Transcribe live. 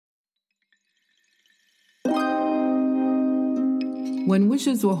when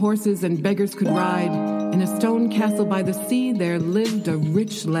wishes were horses and beggars could ride, in a stone castle by the sea there lived a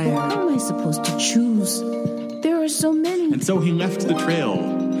rich lad. How am I supposed to choose? There are so many. And so he left the trail,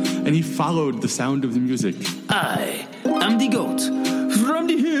 and he followed the sound of the music. I am the goat from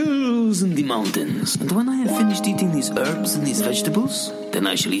the hills and the mountains. And when I have finished eating these herbs and these vegetables, then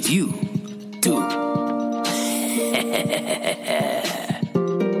I shall eat you, too.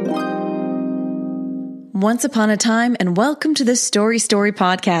 Once upon a time, and welcome to the Story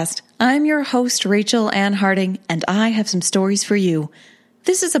podcast. I'm your host, Rachel Ann Harding, and I have some stories for you.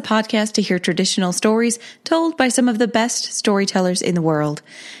 This is a podcast to hear traditional stories told by some of the best storytellers in the world.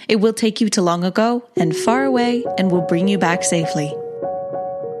 It will take you to long ago and far away and will bring you back safely.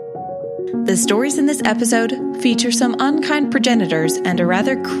 The stories in this episode feature some unkind progenitors and a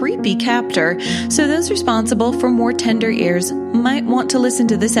rather creepy captor, so those responsible for more tender ears might want to listen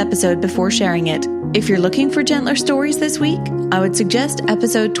to this episode before sharing it. If you're looking for gentler stories this week, I would suggest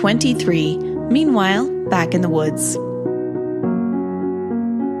episode 23, Meanwhile, Back in the Woods.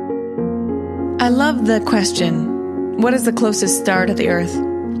 I love the question, what is the closest star to the Earth?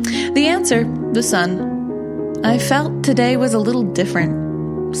 The answer, the sun. I felt today was a little different.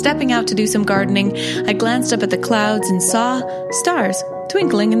 Stepping out to do some gardening, I glanced up at the clouds and saw stars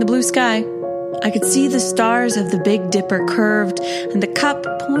twinkling in the blue sky. I could see the stars of the Big Dipper curved and the cup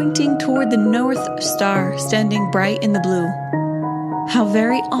pointing toward the North Star standing bright in the blue. How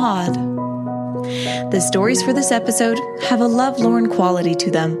very odd. The stories for this episode have a lovelorn quality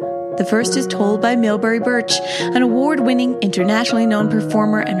to them. The first is told by Milbury Birch, an award-winning, internationally known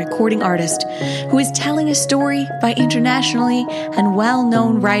performer and recording artist, who is telling a story by internationally and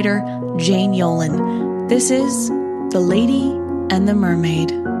well-known writer Jane Yolen. This is The Lady and the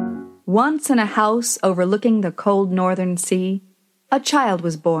Mermaid. Once in a house overlooking the cold northern sea, a child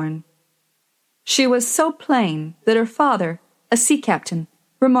was born. She was so plain that her father, a sea captain,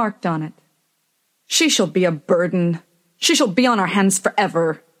 remarked on it. "She shall be a burden. She shall be on our hands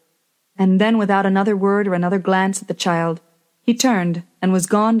forever." And then, without another word or another glance at the child, he turned and was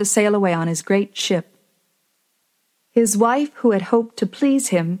gone to sail away on his great ship. His wife, who had hoped to please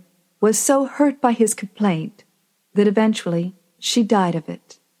him, was so hurt by his complaint that eventually she died of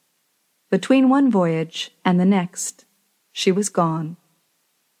it. Between one voyage and the next, she was gone.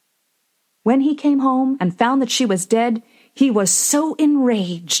 When he came home and found that she was dead, he was so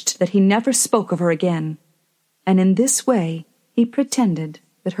enraged that he never spoke of her again, and in this way he pretended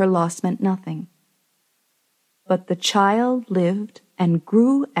that her loss meant nothing. But the child lived and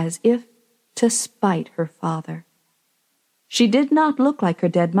grew as if to spite her father. She did not look like her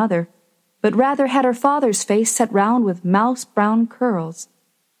dead mother, but rather had her father's face set round with mouse-brown curls.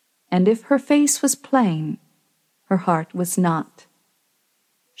 And if her face was plain, her heart was not.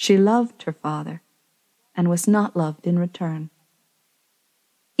 She loved her father, and was not loved in return.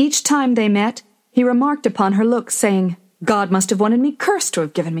 Each time they met, he remarked upon her looks, saying, "God must have wanted me cursed to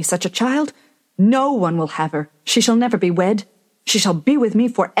have given me such a child. No one will have her. She shall never be wed. She shall be with me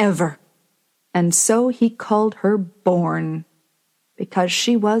forever." And so he called her Born, because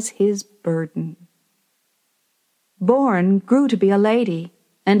she was his burden. Born grew to be a lady,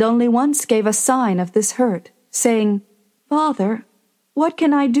 and only once gave a sign of this hurt, saying, "Father, what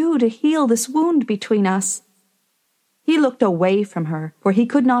can I do to heal this wound between us?" He looked away from her, for he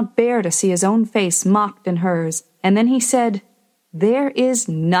could not bear to see his own face mocked in hers, and then he said, "There is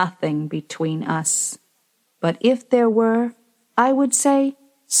nothing between us. But if there were, I would say,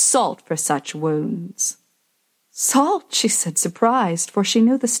 salt for such wounds." "Salt," she said, surprised, for she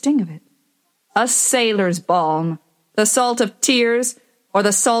knew the sting of it. "A sailor's balm, the salt of tears, or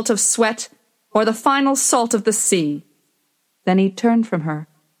the salt of sweat, or the final salt of the sea." Then he turned from her,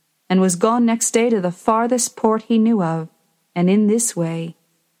 and was gone next day to the farthest port he knew of, and in this way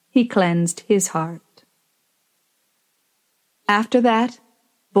he cleansed his heart. After that,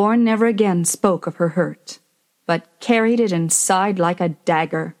 Born never again spoke of her hurt, but carried it and sighed like a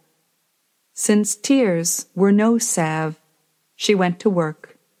dagger. Since tears were no salve, she went to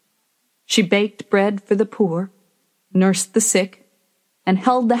work. She baked bread for the poor, nursed the sick, and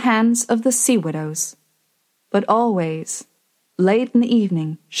held the hands of the sea widows. But always, late in the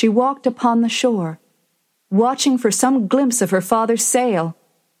evening, she walked upon the shore, watching for some glimpse of her father's sail,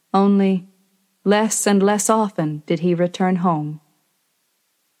 only less and less often did he return home.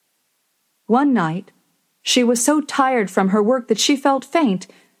 One night, she was so tired from her work that she felt faint,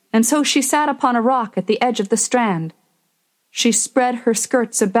 and so she sat upon a rock at the edge of the strand. She spread her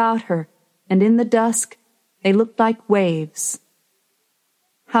skirts about her, and in the dusk they looked like waves.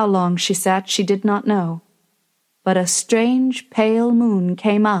 How long she sat she did not know, but a strange pale moon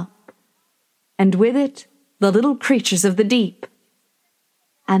came up, and with it the little creatures of the deep,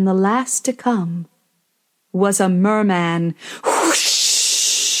 and the last to come was a merman.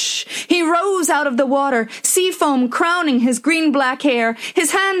 Whoosh! He rose out of the water, sea foam crowning his green-black hair,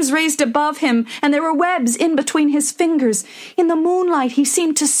 his hands raised above him, and there were webs in between his fingers. In the moonlight he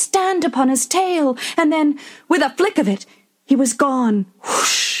seemed to stand upon his tail, and then, with a flick of it, he was gone.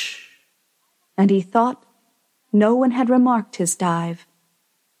 Whoosh! And he thought no one had remarked his dive.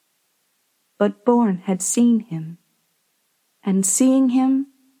 But Borne had seen him, and seeing him,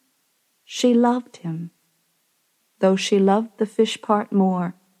 she loved him, though she loved the fish part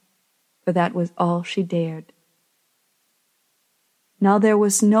more, for that was all she dared. Now there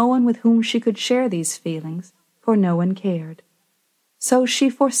was no one with whom she could share these feelings, for no one cared. So she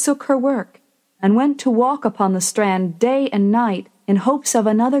forsook her work, and went to walk upon the strand day and night in hopes of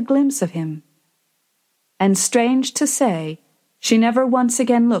another glimpse of him. And strange to say, she never once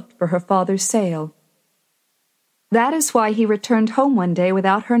again looked for her father's sail. That is why he returned home one day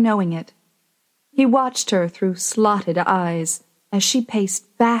without her knowing it. He watched her through slotted eyes as she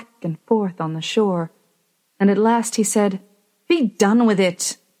paced back and forth on the shore, and at last he said, "Be done with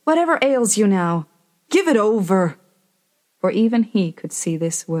it. Whatever ails you now? Give it over." For even he could see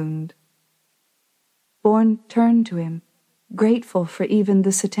this wound. Borne turned to him, grateful for even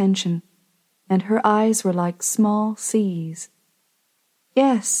this attention, and her eyes were like small seas.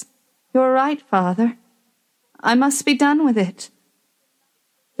 "Yes, you're right, father. I must be done with it."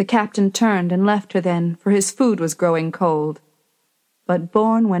 The captain turned and left her then, for his food was growing cold. But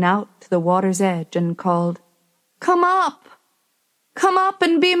Borne went out to the water's edge and called, "Come up! Come up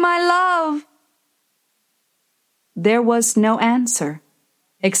and be my love!" There was no answer,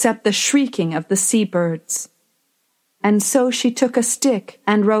 except the shrieking of the sea-birds. And so she took a stick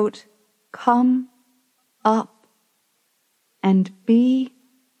and wrote, "Come up and be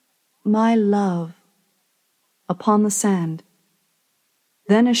my love," upon the sand.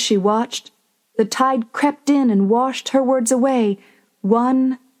 Then as she watched, the tide crept in and washed her words away,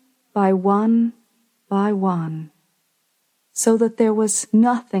 one by one by one, so that there was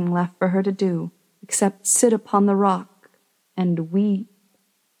nothing left for her to do except sit upon the rock and weep,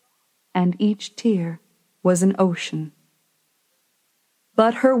 and each tear was an ocean.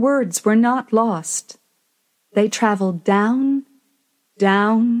 But her words were not lost. They traveled down,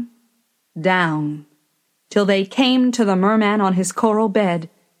 down, down, till they came to the merman on his coral bed,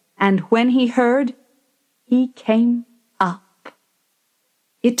 and when he heard, he came up.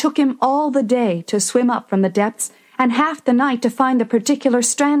 It took him all the day to swim up from the depths, and half the night to find the particular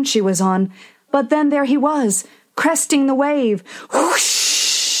strand she was on, but then there he was, cresting the wave.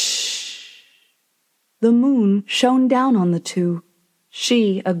 Whoosh! The moon shone down on the two,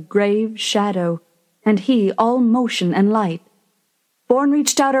 she a grave shadow, and he all motion and light. Borne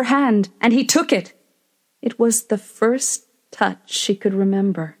reached out her hand, and he took it. It was the first touch she could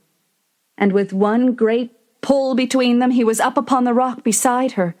remember, and with one great pull between them, he was up upon the rock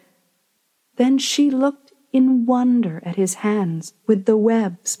beside her. Then she looked in wonder at his hands with the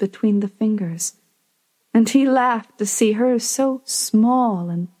webs between the fingers, and he laughed to see her so small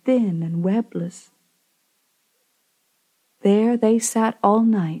and thin and webless. There they sat all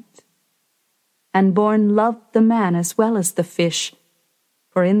night, and Borne loved the man as well as the fish,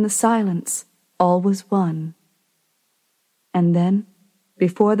 for in the silence all was one. And then,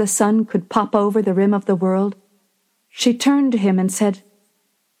 before the sun could pop over the rim of the world, she turned to him and said,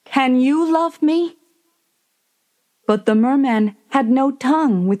 "Can you love me?" But the merman had no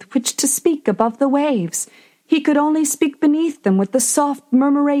tongue with which to speak above the waves. He could only speak beneath them with the soft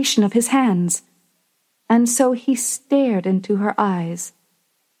murmuration of his hands. And so he stared into her eyes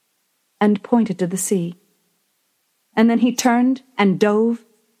and pointed to the sea. And then he turned and dove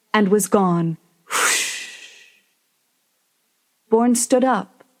and was gone. Borne stood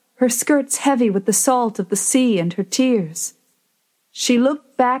up, her skirts heavy with the salt of the sea and her tears. She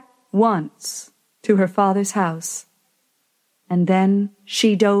looked back once to her father's house, and then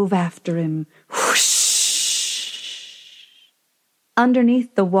she dove after him. Whoosh!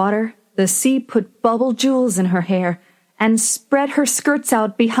 Underneath the water, the sea put bubble jewels in her hair and spread her skirts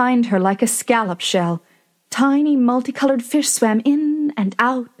out behind her like a scallop shell. Tiny multicolored fish swam in and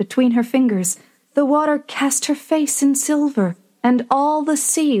out between her fingers. The water cast her face in silver, and all the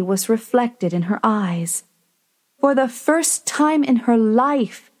sea was reflected in her eyes. For the first time in her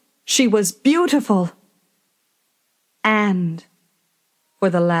life, she was beautiful. And for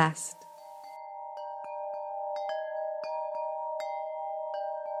the last.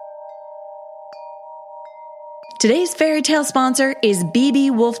 Today's fairy tale sponsor is BB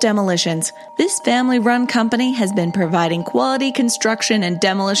Wolf Demolitions. This family-run company has been providing quality construction and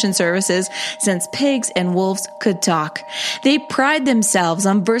demolition services since pigs and wolves could talk. They pride themselves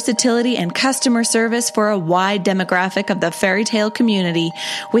on versatility and customer service for a wide demographic of the fairy tale community,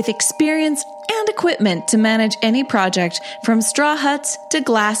 with experience and equipment to manage any project from straw huts to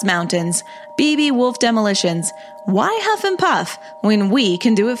glass mountains. BB Wolf Demolitions. Why huff and puff when we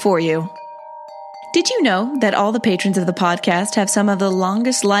can do it for you? Did you know that all the patrons of the podcast have some of the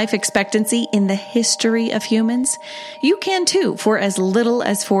longest life expectancy in the history of humans? You can too, for as little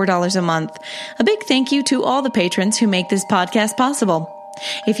as $4 a month. A big thank you to all the patrons who make this podcast possible.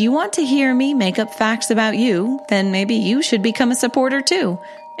 If you want to hear me make up facts about you, then maybe you should become a supporter too.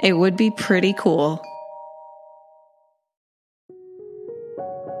 It would be pretty cool.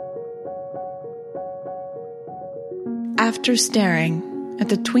 After staring at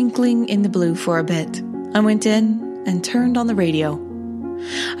the twinkling in the blue for a bit, I went in and turned on the radio.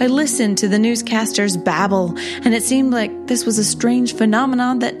 I listened to the newscasters babble, and it seemed like this was a strange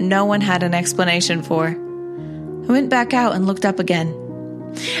phenomenon that no one had an explanation for. I went back out and looked up again.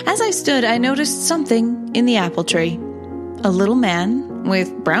 As I stood, I noticed something in the apple tree. A little man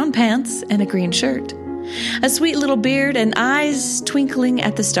with brown pants and a green shirt, a sweet little beard and eyes twinkling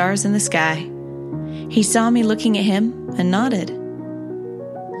at the stars in the sky. He saw me looking at him and nodded.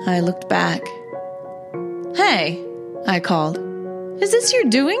 I looked back. "Hey," I called. "Is this your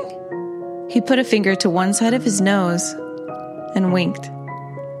doing?" He put a finger to one side of his nose and winked.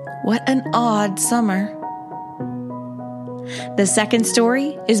 What an odd summer. The second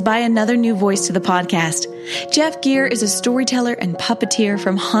story is by another new voice to the podcast. Jeff Gear is a storyteller and puppeteer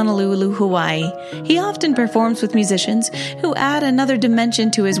from Honolulu, Hawaii. He often performs with musicians who add another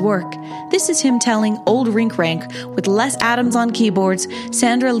dimension to his work. This is him telling Old Rink Rank with Les Adams on keyboards,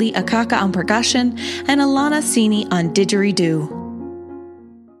 Sandra Lee Akaka on percussion, and Alana Sini on didgeridoo.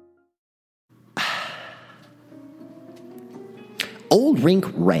 Old Rink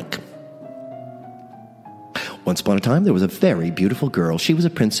Rank. Once upon a time, there was a very beautiful girl. She was a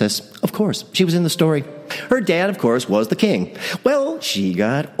princess. Of course, she was in the story. Her dad, of course, was the king. Well, she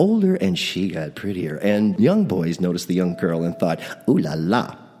got older and she got prettier. And young boys noticed the young girl and thought, ooh la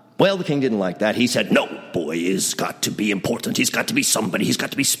la. Well, the king didn't like that. He said, no, boy has got to be important. He's got to be somebody. He's got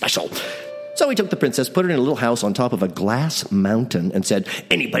to be special. So he took the princess, put her in a little house on top of a glass mountain, and said,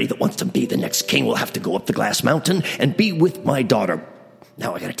 anybody that wants to be the next king will have to go up the glass mountain and be with my daughter.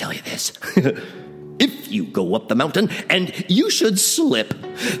 Now I got to tell you this. If you go up the mountain and you should slip,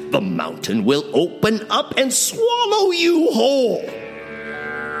 the mountain will open up and swallow you whole.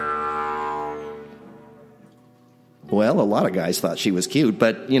 Well, a lot of guys thought she was cute,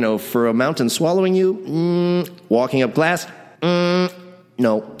 but, for a mountain swallowing you, walking up glass,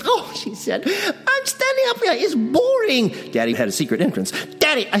 no. Oh, she said, I'm standing up here. It's boring. Daddy had a secret entrance.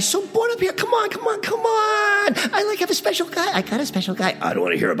 Daddy, I'm so bored up here. Come on. I have a special guy. I got a special guy. I don't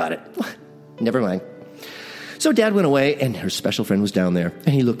want to hear about it. Never mind. So Dad went away, and her special friend was down there.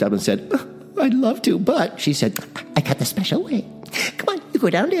 And he looked up and said, I'd love to, but she said, I got the special way. Come on, you go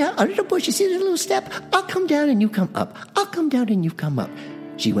down there, under the bush, you see the little step? I'll come down and you come up. I'll come down and you come up.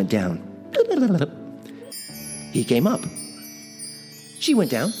 She went down. He came up. She went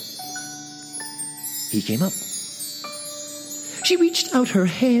down. He came up. She reached out her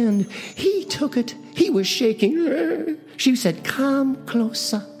hand. He took it. He was shaking her. She said, come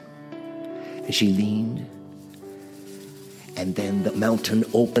closer. And she leaned. And then the mountain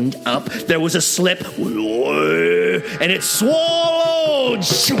opened up. There was a slip. And it swallowed.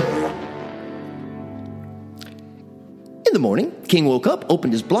 In the morning, King woke up,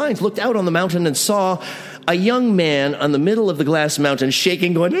 opened his blinds, looked out on the mountain, and saw a young man on the middle of the glass mountain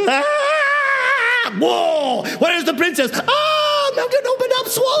shaking, going, ah! Whoa! Where's the princess? Ah! Mountain opened up,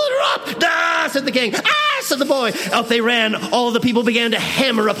 swallowed her up! Ah! Said the king. Ah! Said the boy. Out they ran. All of the people began to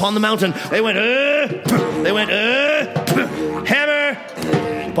hammer upon the mountain. They went, hammer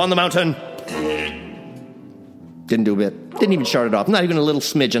upon the mountain. Didn't do a bit. Didn't even shut it off. Not even a little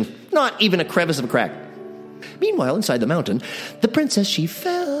smidgen. Not even a crevice of a crack. Meanwhile, inside the mountain, the princess, she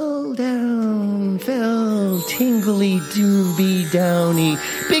fell down, fell tingly-dooby-downy.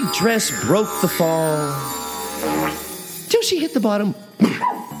 Big dress broke the fall. Till she hit the bottom.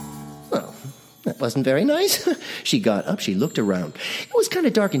 Well, that wasn't very nice. She got up, she looked around. It was kind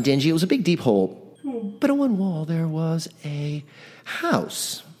of dark and dingy. It was a big, deep hole. But on one wall, there was a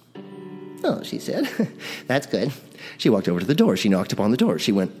house. Oh, she said, that's good. She walked over to the door. She knocked upon the door.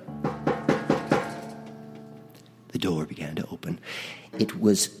 She went... The door began to open. It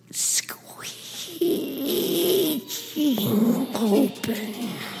was squeaking open.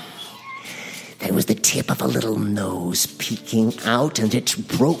 There was the tip of a little nose peeking out, and it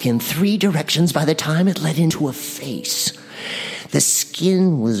broke in 3 directions by the time it led into a face. The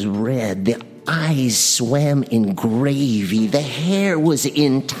skin was red, the eyes swam in gravy, the hair was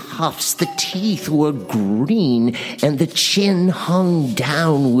in tufts, the teeth were green, and the chin hung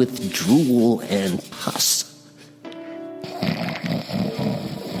down with drool and pus.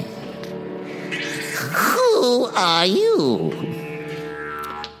 Who are you?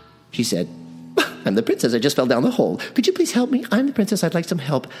 She said, I'm the princess. I just fell down the hole. Could you please help me? I'm the princess. I'd like some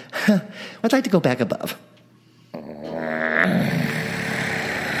help. I'd like to go back above.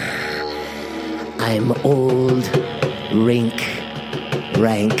 I'm old, rank.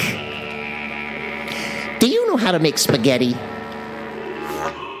 Do you know how to make spaghetti?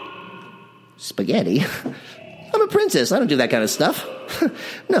 Spaghetti? I'm a princess. I don't do that kind of stuff.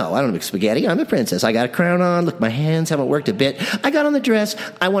 No, I don't make spaghetti. I'm a princess. I got a crown on. Look, my hands haven't worked a bit. I got on the dress.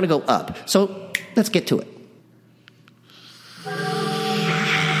 I want to go up. So let's get to it.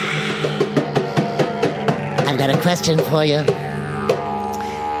 I've got a question for you.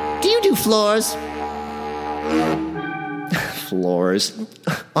 Do you do floors? Floors.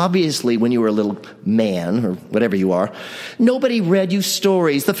 Obviously, when you were a little man, or whatever you are, nobody read you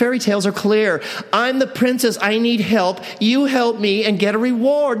stories. The fairy tales are clear. I'm the princess. I need help. You help me and get a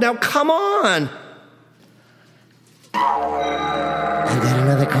reward. Now, come on. I've got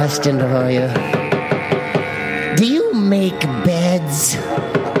another question for you. Do you make beds?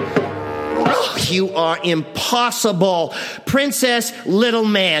 Oh, you are impossible. Princess, little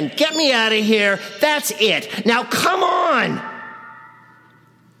man. Get me out of here. That's it. Now, come on.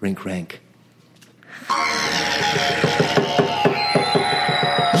 Rink rank.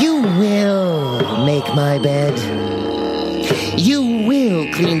 You will make my bed. You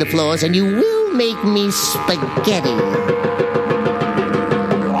will clean the floors, and you will make me spaghetti.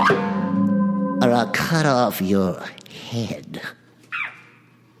 Or I'll cut off your head.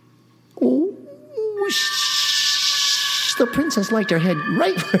 Oh, shh. The princess liked her head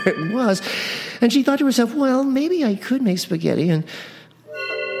right where it was, and she thought to herself, well, maybe I could make spaghetti, and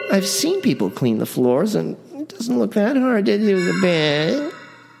I've seen people clean the floors, and it doesn't look that hard to do the bed.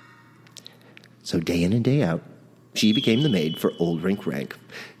 So day in and day out, she became the maid for old Rink Rank.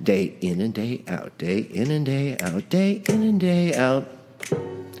 Day in and day out, day in and day out, day in and day out.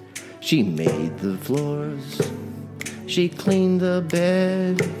 She made the floors. She cleaned the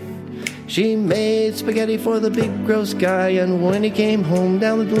bed. She made spaghetti for the big gross guy, and when he came home,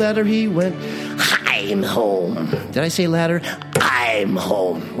 down the ladder he went. I'm home. Did I say ladder? I'm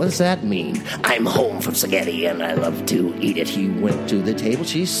home. What does that mean? I'm home from spaghetti, and I love to eat it. He went to the table.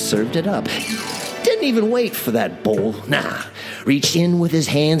 She served it up. Didn't even wait for that bowl. Nah. Reached in with his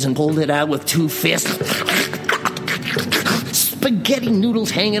hands and pulled it out with 2 fists. Spaghetti noodles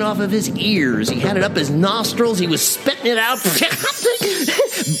hanging off of his ears. He had it up his nostrils. He was spitting it out.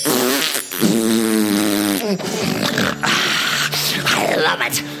 I love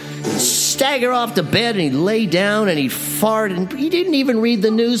it. Stagger off to bed, and he'd lay down, and he'd fart, and he didn't even read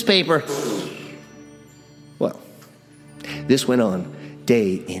the newspaper. Well, this went on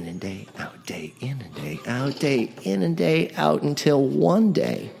day in and day out, day in and day out, day in and day out, until one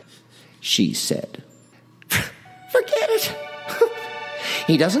day she said, forget it.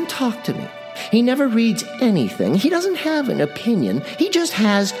 He doesn't talk to me. He never reads anything. He doesn't have an opinion. He just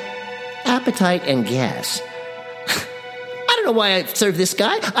has appetite and gas. I don't know why I serve this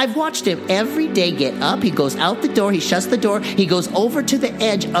guy. I've watched him every day get up. He goes out the door. He shuts the door. He goes over to the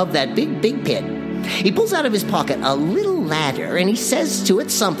edge of that big pit. He pulls out of his pocket a little ladder, and he says to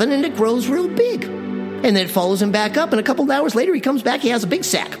it something, and it grows real big. And then it follows him back up, and a couple of hours later, he comes back. He has a big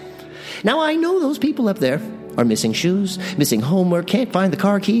sack. Now, I know those people up there are missing shoes, missing homework, can't find the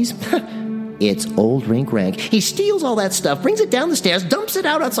car keys. It's old Rink Rank. He steals all that stuff, brings it down the stairs, dumps it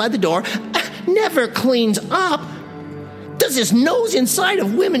out outside the door, never cleans up, does his nose inside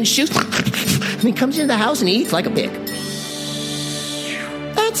of women's shoes, and he comes into the house and he eats like a pig.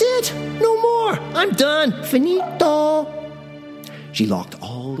 That's it. No more. I'm done. Finito. She locked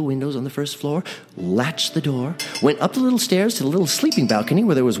all the windows on the first floor, latched the door, went up the little stairs to the little sleeping balcony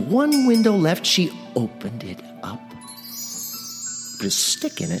where there was one window left. She opened it up, put a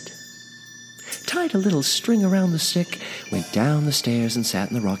stick in it, tied a little string around the stick, went down the stairs and sat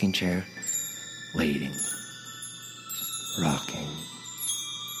in the rocking chair, waiting, rocking,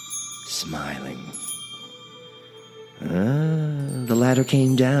 smiling. The ladder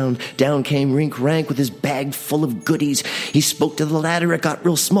came down. Down came Rink Rank with his bag full of goodies. He spoke to the ladder. It got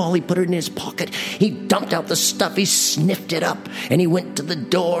real small. He put it in his pocket. He dumped out the stuff. He sniffed it up. And he went to the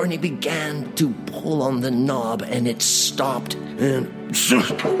door and he began to pull on the knob, and it stopped. And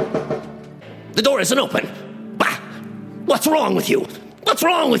The door isn't open. Bah! What's wrong with you? What's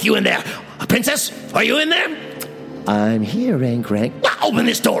wrong with you in there? Princess, are you in there? I'm here, Crank. Open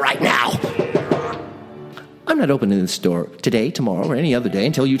this door right now. I'm not opening this door today, tomorrow, or any other day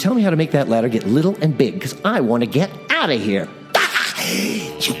until you tell me how to make that ladder get little and big, because I want to get out of here.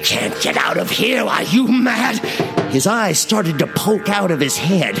 You can't get out of here, are you mad? His eyes started to poke out of his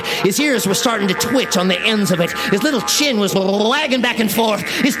head. His ears were starting to twitch on the ends of it. His little chin was wagging back and forth.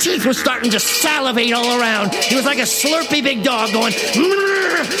 His teeth were starting to salivate all around. He was like a slurpy big dog going,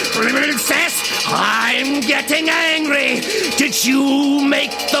 Princess, I'm getting angry. Did you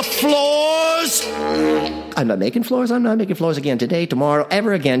make the floors? I'm not making floors. I'm not making floors again today, tomorrow,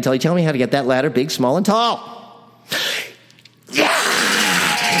 ever again until you tell me how to get that ladder big, small, and tall.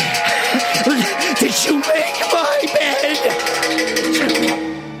 Did you make my bed?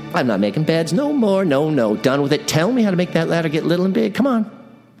 I'm not making beds. No more. No. Done with it. Tell me how to make that ladder get little and big. Come on.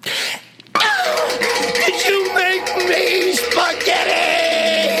 Did you make me spaghetti?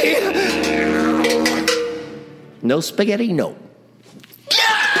 No spaghetti? No.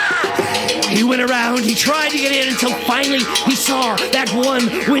 He went around, he tried to get in until finally he saw that one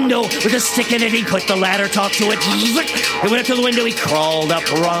window with a stick in it. He put the ladder top to it. He went up to the window, he crawled up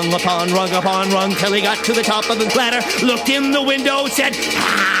rung upon rung till he got to the top of the ladder, looked in the window, said,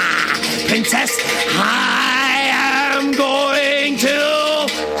 Princess, I am going to...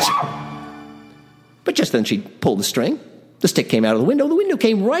 But just then she pulled the string. The stick came out of the window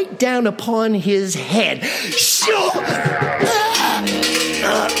came right down upon his head.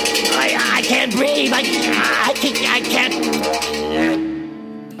 I can't breathe. I can't.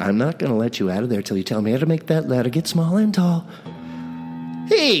 I'm not going to let you out of there till you tell me how to make that ladder get small and tall.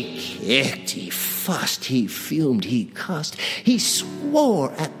 He kicked, he fussed, he fumed, he cussed. He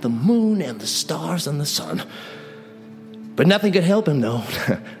swore at the moon and the stars and the sun. But nothing could help him, no.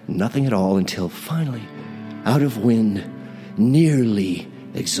 Nothing at all until finally, out of wind, nearly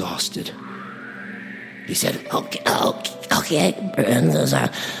exhausted, he said, okay, Princess,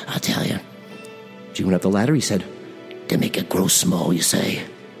 I'll tell you. She went up the ladder, he said, to make it grow small, you say,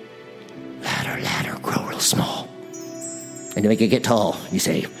 ladder, grow real small. And to make it get tall, you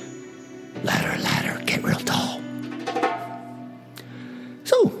say, ladder, get real tall.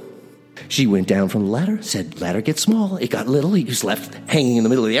 So, she went down from the ladder, said, ladder, get small. It got little, he was left hanging in the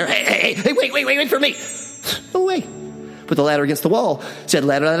middle of the air. Hey, wait for me. No way. Put the ladder against the wall, said,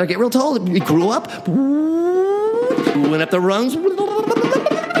 ladder, get real tall. It grew up, went up the rungs,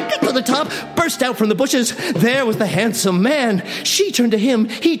 got to the top, burst out from the bushes. There was the handsome man. She turned to him,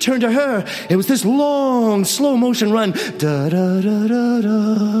 he turned to her. It was this long, slow motion run. Da da da da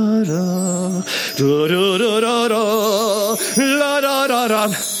da da da da da da da da da.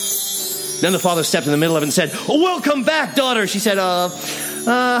 Then the father stepped in the middle of it and said, welcome back, daughter. She said,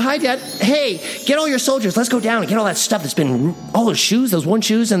 hi, Dad. Hey, get all your soldiers. Let's go down and get all that stuff that's been, all those shoes, those one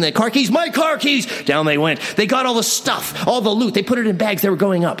shoes and the car keys. My car keys! Down they went. They got all the stuff, all the loot. They put it in bags. They were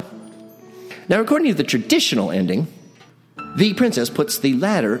going up. Now, according to the traditional ending, the princess puts the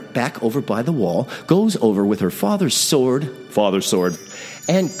ladder back over by the wall, goes over with her father's sword,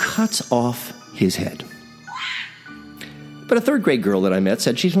 and cuts off his head. But a third grade girl that I met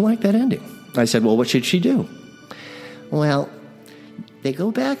said she didn't like that ending. I said, well, what should she do? Well, they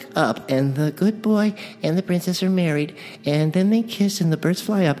go back up, and the good boy and the princess are married, and then they kiss, and the birds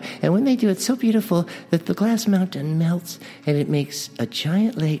fly up, and when they do, it's so beautiful that the glass mountain melts, and it makes a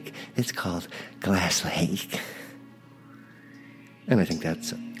giant lake that's called Glass Lake. And I think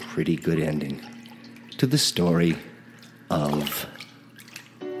that's a pretty good ending to the story of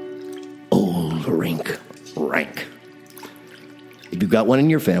Old Rink Rank. If you've got one in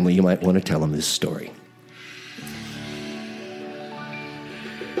your family, you might want to tell them this story.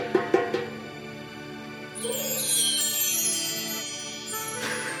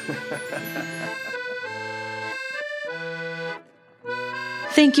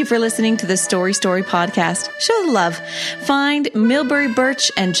 Thank you for listening to the Story Story podcast. Show the love. Find Milbury Birch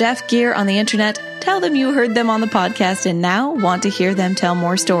and Jeff Gear on the internet. Tell them you heard them on the podcast and now want to hear them tell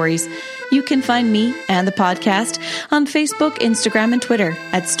more stories. You can find me and the podcast on Facebook, Instagram, and Twitter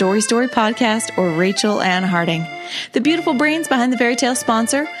at Story Story Podcast or Rachel Ann Harding. The beautiful brains behind the fairy tale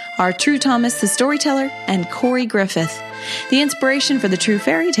sponsor are True Thomas the Storyteller and Corey Griffith. The inspiration for the True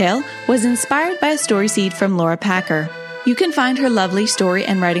Fairy Tale was inspired by a story seed from Laura Packer. You can find her lovely story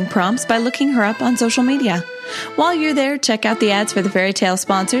and writing prompts by looking her up on social media. While you're there, check out the ads for the fairy tale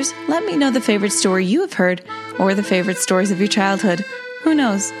sponsors. Let me know the favorite story you have heard or the favorite stories of your childhood. Who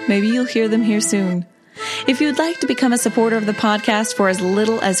knows? Maybe you'll hear them here soon. If you'd like to become a supporter of the podcast for as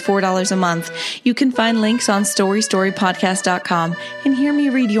little as $4 a month, you can find links on storystorypodcast.com and hear me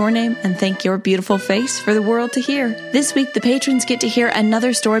read your name and thank your beautiful face for the world to hear. This week, the patrons get to hear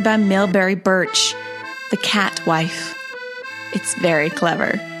another story by Milberry Birch, The Cat Wife. It's very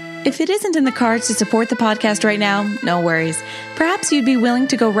clever. If it isn't in the cards to support the podcast right now, no worries. Perhaps you'd be willing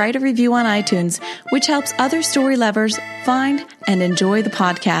to go write a review on iTunes, which helps other story lovers find and enjoy the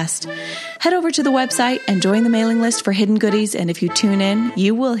podcast. Head over to the website and join the mailing list for hidden goodies, and if you tune in,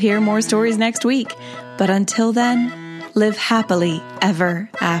 you will hear more stories next week. But until then, live happily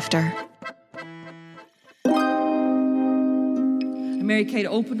ever after. Mary Kate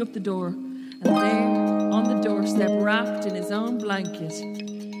opened up the door, and there, on the doorstep, wrapped in his own blanket,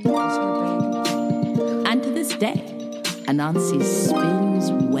 was her baby. And to this day, Anansi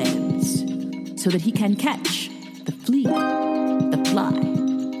spins webs so that he can catch the flea, the fly,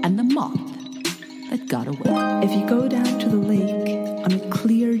 and the moth that got away. If you go down to the lake on a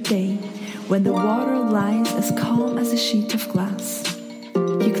clear day, when the water lies as calm as a sheet of glass,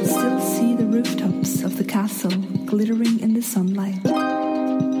 you can still see the rooftops of the castle glittering in the sunlight.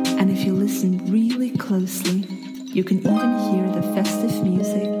 And if you listen really closely, you can even hear the festive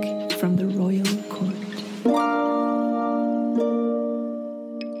music